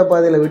சுற்றுவட்ட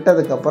பாதையில்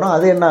விட்டதுக்கப்புறம்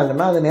அது என்ன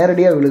ஆகுன்னா, அது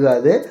நேரடியாக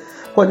விழுகாது,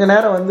 கொஞ்ச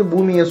நேரம் வந்து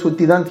பூமியை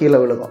சுற்றி தான் கீழே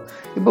விழுகும்.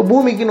 இப்போ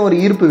பூமிக்குன்னு ஒரு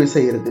ஈர்ப்பு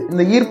விசை இருக்குது.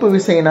 இந்த ஈர்ப்பு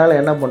விசையினால்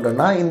என்ன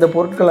பண்ணுறோன்னா, இந்த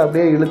பொருட்களை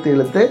அப்படியே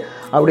இழுத்து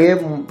அப்படியே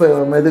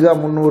மெதுகாக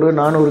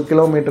 300-400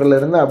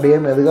 கிலோமீட்டர்லேருந்து அப்படியே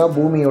மெதுகாக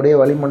பூமியுடைய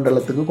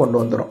வளிமண்டலத்துக்கு கொண்டு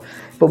வந்துடும்.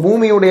 இப்போ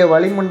பூமியுடைய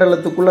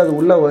வளிமண்டலத்துக்குள்ளே அது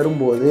உள்ளே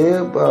வரும்போது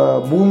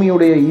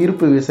பூமியுடைய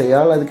ஈர்ப்பு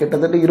விசையால் அது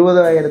கிட்டத்தட்ட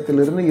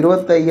 20,000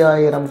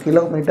 25,000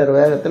 கிலோமீட்டர்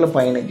வேகத்தில்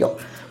பயணிக்கும்.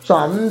 ஸோ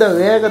அந்த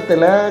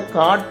வேகத்தில்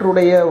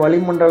காற்றுடைய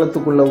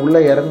வளிமண்டலத்துக்குள்ளே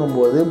உள்ளே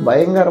இறங்கும்போது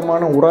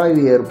பயங்கரமான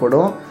உராய்வு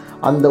ஏற்படும்.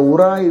 அந்த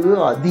உராய்வு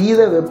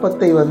அதீத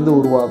வெப்பத்தை வந்து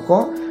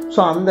உருவாக்கும். ஸோ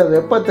அந்த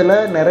வெப்பத்தில்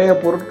நிறைய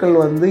பொருட்கள்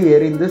வந்து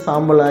எரிந்து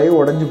சாம்பலாகி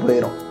உடஞ்சி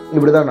போயிடும்.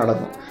 இப்படி தான்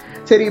நடக்கும்.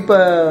 சரி, இப்போ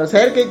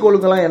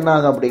செயற்கைக்கோளுக்கெல்லாம் என்ன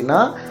ஆகும் அப்படின்னா,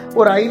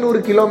 ஒரு 500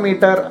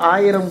 கிலோமீட்டர்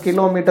 1000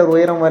 கிலோமீட்டர்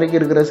உயரம் வரைக்கும்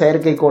இருக்கிற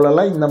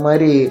செயற்கைக்கோளெல்லாம் இந்த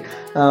மாதிரி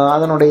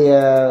அதனுடைய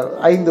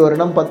 5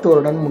 வருடம் 10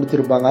 வருடம்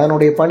முடிச்சிருப்பாங்க.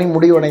 அதனுடைய பணி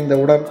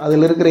முடிவடைந்தவுடன்,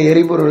 அதில் இருக்கிற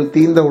எரிபொருள்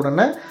தீர்ந்த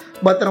உடனே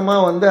பத்திரமா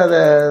வந்து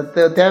அதை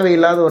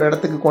தேவையில்லாத ஒரு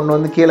இடத்துக்கு கொண்டு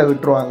வந்து கீழே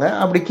விட்டுருவாங்க.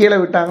 அப்படி கீழே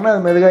விட்டாங்கன்னா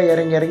அது மெதுகாக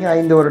இறங்கி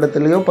 5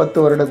 வருடத்துலேயோ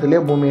 10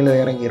 வருடத்துலேயோ பூமியில்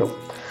இறங்கிடும்.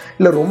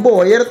 இல்லை ரொம்ப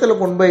உயரத்தில்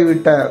கொண்டு போய்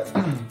விட்ட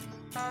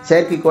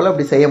செயற்கைக்கோள்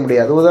அப்படி செய்ய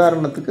முடியாது.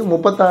 உதாரணத்துக்கு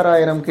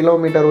 36,000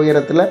 கிலோமீட்டர்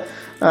உயரத்தில்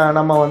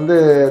நம்ம வந்து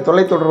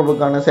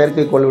தொலைத்தொடர்புக்கான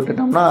செயற்கைக்கோள்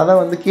விட்டுட்டோம்னா அதை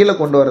வந்து கீழே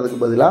கொண்டு வரதுக்கு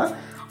பதிலாக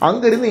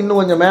அங்கேருந்து இன்னும்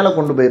கொஞ்சம் மேலே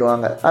கொண்டு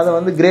போயிடுவாங்க. அதை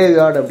வந்து கிரேவ்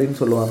யார்டு அப்படின்னு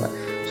சொல்லுவாங்க.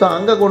 ஸோ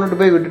அங்கே கொண்டுட்டு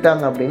போய்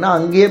விட்டுட்டாங்க அப்படின்னா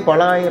அங்கேயே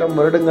பல ஆயிரம்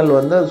வருடங்கள்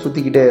வந்து அது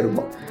சுற்றிக்கிட்டே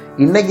இருக்கும்.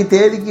 இன்றைக்கி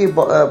தேதிக்கு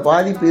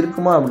பாதிப்பு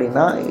இருக்குமா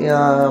அப்படின்னா,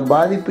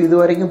 பாதிப்பு இது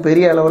வரைக்கும்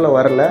பெரிய அளவில்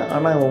வரல.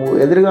 ஆனால்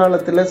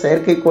எதிர்காலத்தில்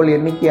செயற்கைக்கோள்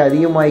எண்ணிக்கை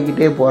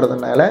அதிகமாகிக்கிட்டே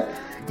போகிறதுனால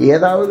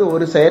ஏதாவது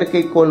ஒரு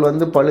செயற்கைக்கோள்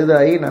வந்து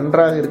பழுதாகி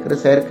நன்றாக இருக்கிற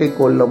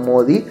செயற்கைக்கோளில்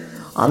மோதி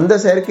அந்த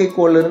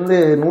செயற்கைக்கோளிலிருந்து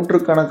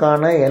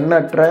நூற்றுக்கணக்கான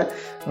எண்ணற்ற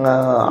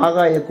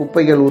ஆகாய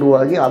குப்பைகள்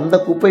உருவாகி அந்த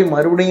குப்பை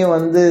மறுபடியும்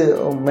வந்து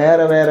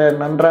வேறு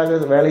நன்றாக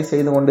வேலை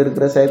செய்து கொண்டு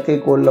இருக்கிற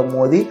செயற்கைக்கோளில்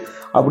மோதி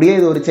அப்படியே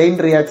இது ஒரு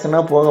செயின்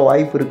ரியாக்ஷனாக போக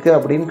வாய்ப்பு இருக்குது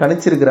அப்படின்னு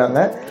கணிச்சிருக்கிறாங்க.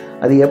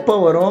 அது எப்போ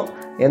வரும்,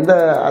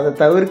 அதை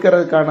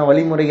தவிர்க்கிறதுக்கான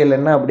வழிமுறைகள்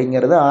என்ன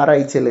அப்படிங்கிறது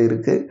ஆராய்ச்சியில்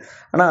இருக்குது.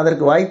 ஆனால்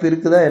அதற்கு வாய்ப்பு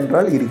இருக்குதா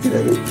என்றால்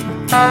இருக்கிறது.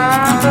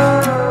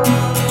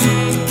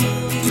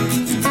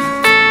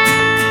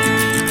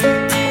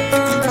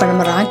 இப்போ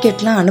நம்ம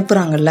ராக்கெட்லாம்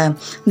அனுப்புகிறாங்கல்ல,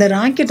 இந்த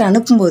ராக்கெட்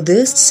அனுப்பும்போது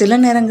சில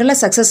நேரங்களில்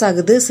சக்ஸஸ்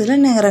ஆகுது, சில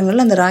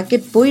நேரங்களில் அந்த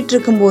ராக்கெட் போயிட்டு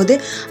இருக்கும்போது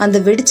அந்த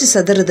வெடிச்சு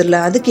சதுறதில்ல.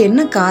 அதுக்கு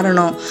என்ன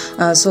காரணம்?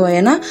 ஸோ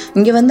ஏன்னா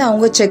இங்கே வந்து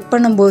அவங்க செக்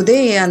பண்ணும்போதே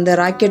அந்த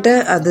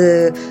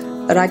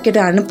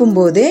ராக்கெட்டை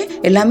அனுப்பும்போதே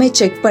எல்லாமே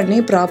செக் பண்ணி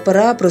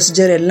ப்ராப்பராக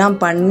ப்ரொசீஜர் எல்லாம்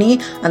பண்ணி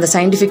அந்த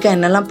சயின்டிஃபிக்காக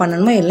என்னெல்லாம்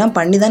பண்ணணுமோ எல்லாம்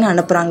பண்ணி தானே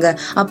அனுப்புகிறாங்க.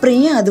 அப்புறம்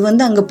ஏன் அது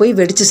வந்து அங்கே போய்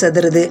வெடிச்சு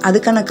சதுருது?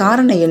 அதுக்கான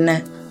காரணம் என்ன?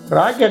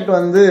 ராக்கெட்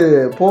வந்து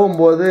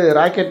போகும்போது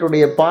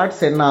ராக்கெட்டுடைய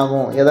பார்ட்ஸ் என்ன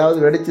ஆகும், ஏதாவது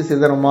வெடித்து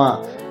சிதறுமா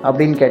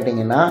அப்படின்னு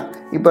கேட்டிங்கன்னா,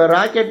 இப்போ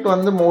ராக்கெட்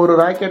வந்து ஒரு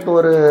ராக்கெட்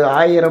ஒரு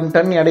 1000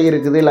 டன் எடை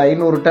இருக்குது, இல்லை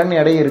 500 டன்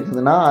எடை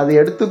இருக்குதுன்னா அது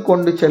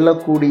எடுத்துக்கொண்டு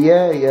செல்லக்கூடிய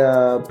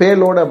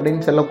பேலோடு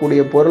அப்படின்னு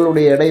சொல்லக்கூடிய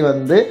பொருளுடைய எடை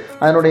வந்து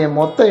அதனுடைய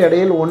மொத்த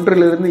எடையில்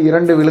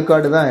 1-2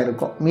 விழுக்காடு தான்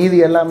இருக்கும். மீதி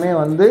எல்லாமே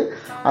வந்து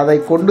அதை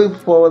கொண்டு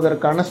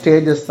போவதற்கான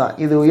ஸ்டேஜஸ் தான்.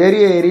 இது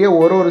ஏரிய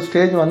ஒரு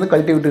ஸ்டேஜ் வந்து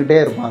கழட்டி விட்டுக்கிட்டே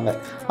இருப்பாங்க.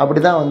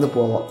 அப்படி தான் வந்து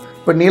போவோம்.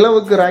 இப்போ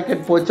நிலவுக்கு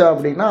ராக்கெட் போச்சா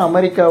அப்படின்னா,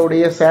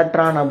 அமெரிக்காவுடைய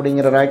சேட்ரான்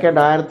அப்படிங்கிற ராக்கெட்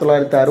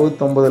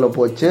 1969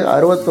 போச்சு.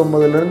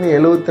 69லேருந்து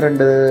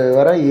 72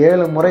 வரை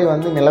 7 முறை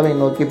வந்து நிலவை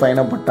நோக்கி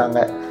பயணப்பட்டாங்க.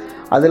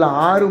 அதில்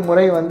 6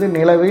 முறை வந்து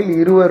நிலவில்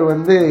 20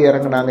 வந்து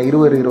இறங்குனாங்க.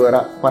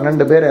 20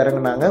 12 பேர்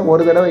இறங்குனாங்க.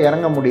 ஒரு தடவை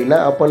இறங்க முடியல,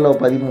 அப்போல்லோ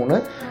 13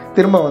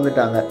 திரும்ப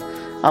வந்துட்டாங்க.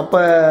 அப்போ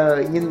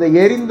இந்த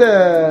எரிந்த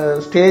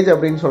ஸ்டேஜ்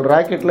அப்படின்னு சொல்கிற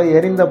ராக்கெட்டில்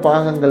எரிந்த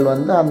பாகங்கள்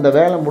வந்து அந்த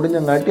வேலை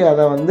முடிஞ்சங்காட்டி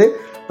அதை வந்து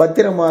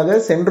பத்திரமாக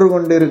சென்று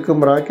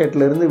கொண்டிருக்கும்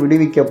ராக்கெட்லேருந்து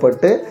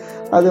விடுவிக்கப்பட்டு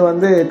அது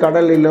வந்து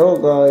கடலிலோ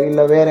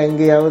இல்லை வேறு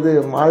எங்கேயாவது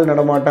ஆள்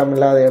நடமாட்டம்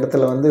இல்லாத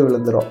இடத்துல வந்து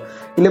விழுந்துடும்.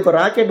 இல்லை இப்போ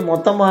ராக்கெட்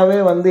மொத்தமாகவே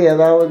வந்து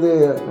ஏதாவது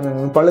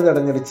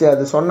பழுதடைஞ்சிருச்சு,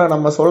 அது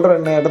நம்ம சொல்கிற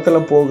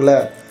இடத்துல போகலை,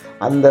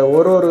 அந்த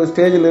ஒரு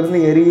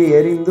ஸ்டேஜிலிருந்து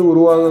எரிந்து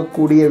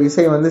உருவாகக்கூடிய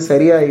விசை வந்து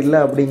சரியாக இல்லை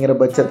அப்படிங்கிற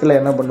பட்சத்தில்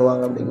என்ன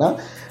பண்ணுவாங்க அப்படின்னா,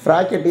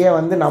 ராக்கெட்டையே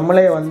வந்து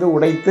நம்மளே வந்து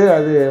உடைத்து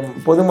அது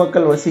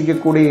பொதுமக்கள்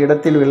வசிக்கக்கூடிய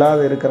இடத்தில்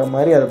விழாது இருக்கிற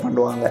மாதிரி அதை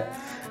பண்ணுவாங்க.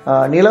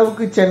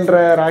 நிலவுக்கு சென்ற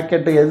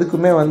ராக்கெட்டு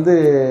எதுக்குமே வந்து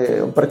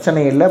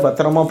பிரச்சனை இல்லை,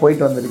 பத்திரமா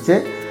போயிட்டு வந்துடுச்சு.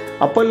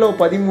 அப்போல்லோ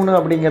 13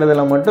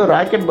 அப்படிங்கிறதுல மட்டும்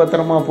ராக்கெட்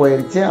பத்திரமா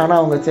போயிடுச்சு. ஆனால்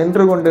அவங்க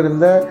சென்று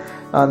கொண்டிருந்த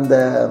அந்த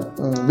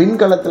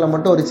விண்கலத்தில்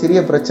மட்டும் ஒரு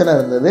சிறிய பிரச்சனை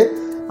இருந்தது.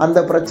 அந்த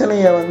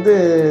பிரச்சனையை வந்து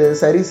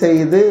சரி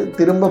செய்து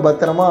திரும்ப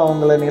பத்திரமா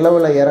அவங்கள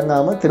நிலவில்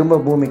இறங்காமல்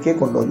திரும்ப பூமிக்கே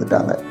கொண்டு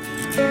வந்துட்டாங்க.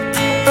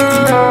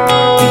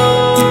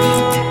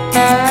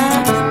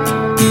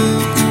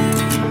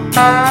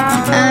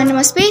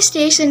 நம்ம ஸ்பேஸ்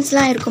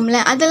ஸ்டேஷன்ஸ்லாம் இருக்கும்ல,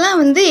 அதெல்லாம்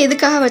வந்து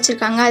எதுக்காக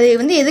வச்சுருக்காங்க, அது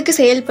வந்து எதுக்கு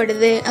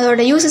செயல்படுது,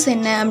 அதோட யூசஸ்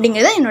என்ன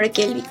அப்படிங்கிறத என்னோட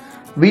கேள்வி.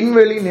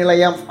 விண்வெளி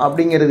நிலையம்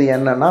அப்படிங்கிறது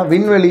என்னன்னா,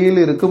 விண்வெளியில்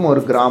இருக்கும்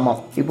ஒரு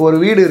கிராமம். இப்போ ஒரு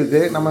வீடு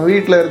இருக்குது, நம்ம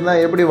வீட்டில்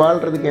இருந்தால் எப்படி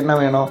வாழ்கிறதுக்கு என்ன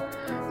வேணும்?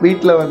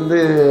 வீட்டில் வந்து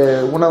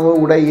உணவு,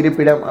 உடை,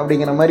 இருப்பிடம்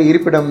அப்படிங்கிற மாதிரி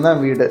இருப்பிடம்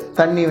தான் வீடு.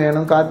 தண்ணி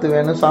வேணும், காற்று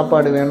வேணும்,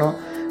 சாப்பாடு வேணும்.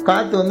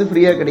 காற்று வந்து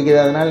ஃப்ரீயாக கிடைக்கிது,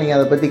 அதனால் நீங்கள்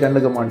அதை பற்றி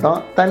கண்டுக்க மாட்டோம்.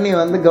 தண்ணி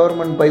வந்து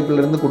கவர்மெண்ட்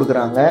பைப்பிலேருந்து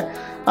கொடுக்குறாங்க.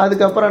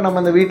 அதுக்கப்புறம் நம்ம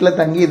அந்த வீட்டில்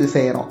தங்கி இது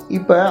செய்கிறோம்.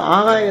 இப்போ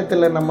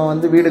ஆகாயத்தில் நம்ம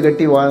வந்து வீடு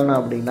கட்டி வாழணும்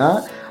அப்படின்னா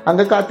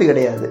அங்கே காற்று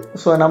கிடையாது.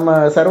 ஸோ நம்ம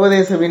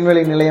சர்வதேச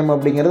விண்வெளி நிலையம்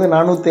அப்படிங்கிறது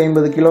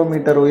 450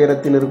 கிலோமீட்டர்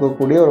உயரத்தில்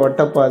இருக்கக்கூடிய ஒரு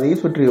வட்டப்பாதையை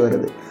சுற்றி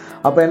வருது.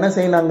 அப்போ என்ன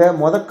செய்யணாங்க,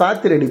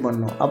 காற்று ரெடி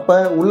பண்ணணும். அப்போ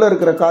உள்ளே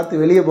இருக்கிற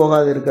காற்று வெளியே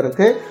போகாது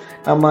இருக்கிறதுக்கு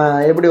நம்ம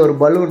எப்படி ஒரு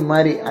பலூன்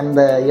மாதிரி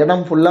அந்த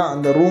இடம் ஃபுல்லாக,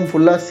 அந்த ரூம்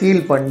ஃபுல்லாக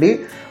சீல் பண்ணி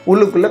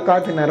உள்ளுக்குள்ளே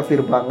காற்று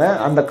நிரப்பியிருப்பாங்க.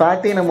 அந்த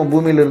காற்றையும் நம்ம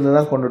பூமியிலிருந்து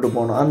தான் கொண்டுட்டு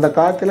போகணும். அந்த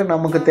காற்றுல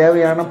நமக்கு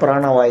தேவையான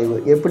பிராணவாயு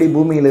எப்படி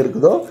பூமியில்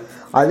இருக்குதோ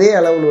அதே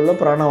அளவில் உள்ள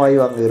பிராணவாயு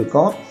அங்கே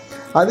இருக்கும்.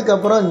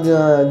 அதுக்கப்புறம்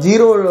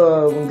 0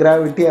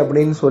 கிராவிட்டி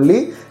அப்படின்னு சொல்லி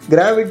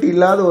கிராவிட்டி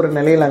இல்லாத ஒரு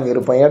நிலையில் அங்கே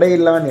இருப்போம்,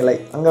 எடையில்லா நிலை.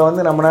 அங்கே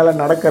வந்து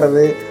நம்மளால்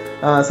நடக்கிறது,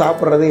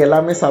 சாப்பிட்றது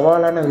எல்லாமே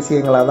சவாலான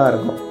விஷயங்களாக தான்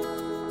இருக்கும்.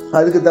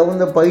 அதுக்கு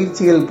தகுந்த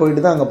பயிற்சிகள்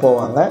போயிட்டு தான் அங்கே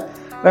போவாங்க.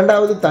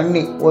 ரெண்டாவது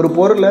தண்ணி. ஒரு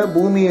பொருளை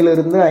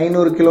பூமியிலிருந்து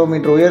 500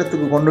 கிலோமீட்டர்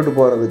உயரத்துக்கு கொண்டுட்டு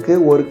போகிறதுக்கு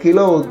 1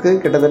 கிலோவுக்கு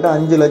கிட்டத்தட்ட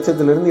 5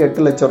 லட்சத்துலேருந்து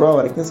 8 லட்ச ரூபா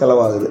வரைக்கும்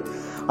செலவாகுது.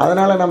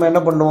 அதனால் நம்ம என்ன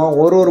பண்ணுவோம்,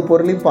 ஒரு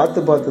பொருளையும்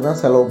பார்த்து தான்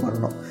செலவு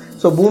பண்ணணும்.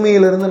 ஸோ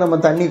பூமியிலிருந்து நம்ம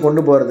தண்ணி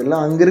கொண்டு போகிறதில்ல,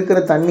 அங்கே இருக்கிற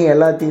தண்ணி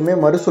எல்லாத்தையுமே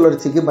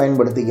மறுசுழற்சிக்கு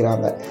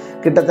பயன்படுத்திக்கிறாங்க.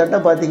 கிட்டத்தட்ட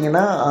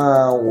பார்த்திங்கன்னா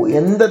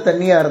எந்த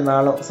தண்ணியாக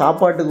இருந்தாலும்,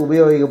 சாப்பாட்டுக்கு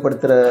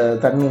உபயோகப்படுத்துகிற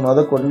தண்ணி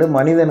முதற்கொண்டு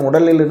மனிதன்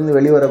உடலிலிருந்து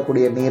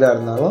வெளிவரக்கூடிய நீராக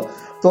இருந்தாலும்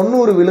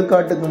 90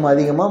 விழுக்காட்டுக்கும்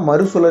அதிகமாக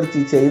மறுசுழற்சி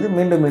செய்து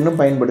மீண்டும்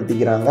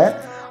பயன்படுத்திக்கிறாங்க.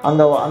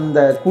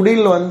 அந்த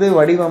குடில் வந்து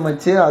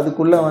வடிவமைச்சு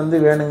அதுக்குள்ளே வந்து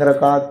வேணுங்கிற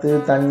காற்று,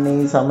 தண்ணி,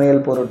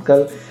 சமையல்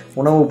பொருட்கள்,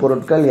 உணவுப்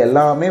பொருட்கள்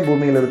எல்லாமே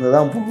பூமியிலிருந்து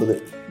தான் போகுது.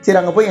 சரி,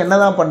 அங்கே போய் என்ன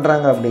தான்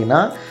பண்ணுறாங்க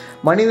அப்படின்னா,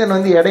 மனிதன்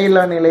வந்து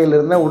எடையில்லா நிலையில்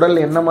இருந்தால்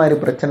உடல் என்ன மாதிரி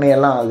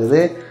பிரச்சனையெல்லாம்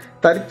ஆகுது,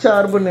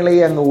 தற்சார்பு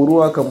நிலையை அங்கே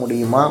உருவாக்க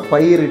முடியுமா,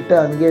 பயிரிட்டு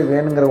அங்கே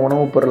வேணுங்கிற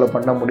உணவுப் பொருளை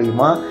பண்ண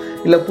முடியுமா,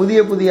 இல்லை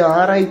புதிய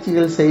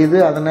ஆராய்ச்சிகள் செய்து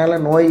அதனால்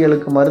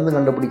நோய்களுக்கு மருந்து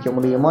கண்டுபிடிக்க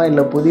முடியுமா,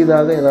 இல்லை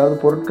புதிதாக ஏதாவது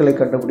பொருட்களை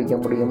கண்டுபிடிக்க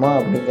முடியுமா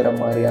அப்படிங்கிற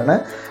மாதிரியான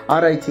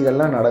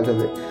ஆராய்ச்சிகள்லாம்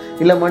நடக்குது.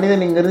 இல்லை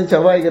மனிதன் இங்கேருந்து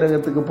செவ்வாய்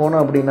கிரகத்துக்கு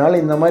போனோம்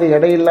அப்படின்னாலும் இந்த மாதிரி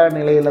எடையில்லா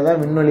நிலையில்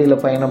தான்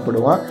விண்வெளியில்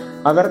பயணப்படுவான்.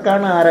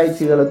 அதற்கான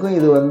ஆராய்ச்சிகளுக்கும்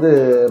இது வந்து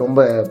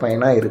ரொம்ப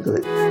பயனாக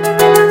இருக்குது.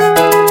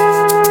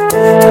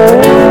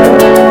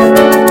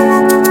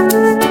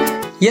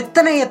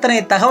 எத்தனை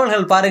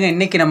தகவல்கள் பாருங்க.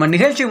 இன்னைக்கு நம்ம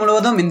நிகழ்ச்சி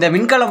முழுவதும் இந்த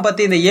விண்கலம்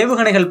பத்தி, இந்த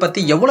ஏவுகணைகள் பத்தி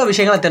எவ்வளவு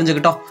விஷயங்களை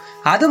தெரிஞ்சுக்கிட்டோம்.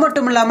 அது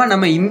மட்டும் இல்லாமல்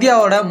நம்ம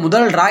இந்தியாவோட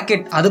முதல்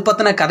ராக்கெட் அது பற்றின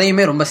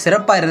கதையுமே ரொம்ப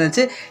சிறப்பாக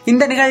இருந்துச்சு.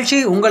 இந்த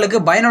நிகழ்ச்சி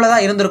உங்களுக்கு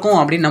பயனுள்ளதாக இருந்திருக்கும்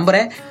அப்படின்னு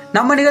நம்புகிறேன்.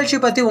 நம்ம நிகழ்ச்சி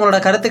பற்றி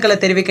உங்களோட கருத்துக்களை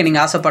தெரிவிக்க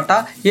நீங்கள்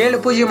ஆசைப்பட்டா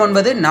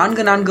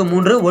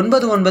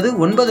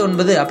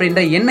 7094439999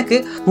 அப்படின்ற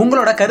எண்ணுக்கு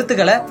உங்களோட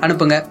கருத்துக்களை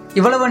அனுப்புங்க.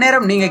 இவ்வளவு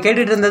நேரம் நீங்கள் கேட்டுட்டு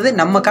இருந்தது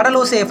நம்ம கடல்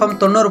ஓசை FM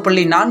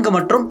 90.4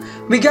 மற்றும்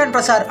விக்யான்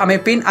பிரசார்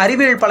அமைப்பின்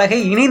அறிவியல்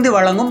பலகை இணைந்து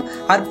வழங்கும்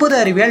அற்புத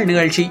அறிவியல்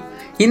நிகழ்ச்சி.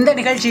 இந்த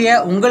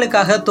நிகழ்ச்சியை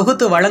உங்களுக்காக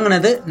தொகுத்து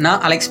வழங்குனது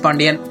நான் அலெக்ஸ்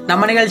பாண்டியன்.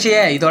 நம்ம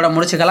நிகழ்ச்சியை இதோட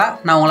முடிச்சுக்கலாம்.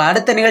 நான் உங்களை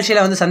அடுத்த நிகழ்ச்சியில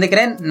வந்து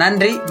சந்திக்கிறேன்.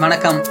 நன்றி,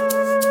 வணக்கம்.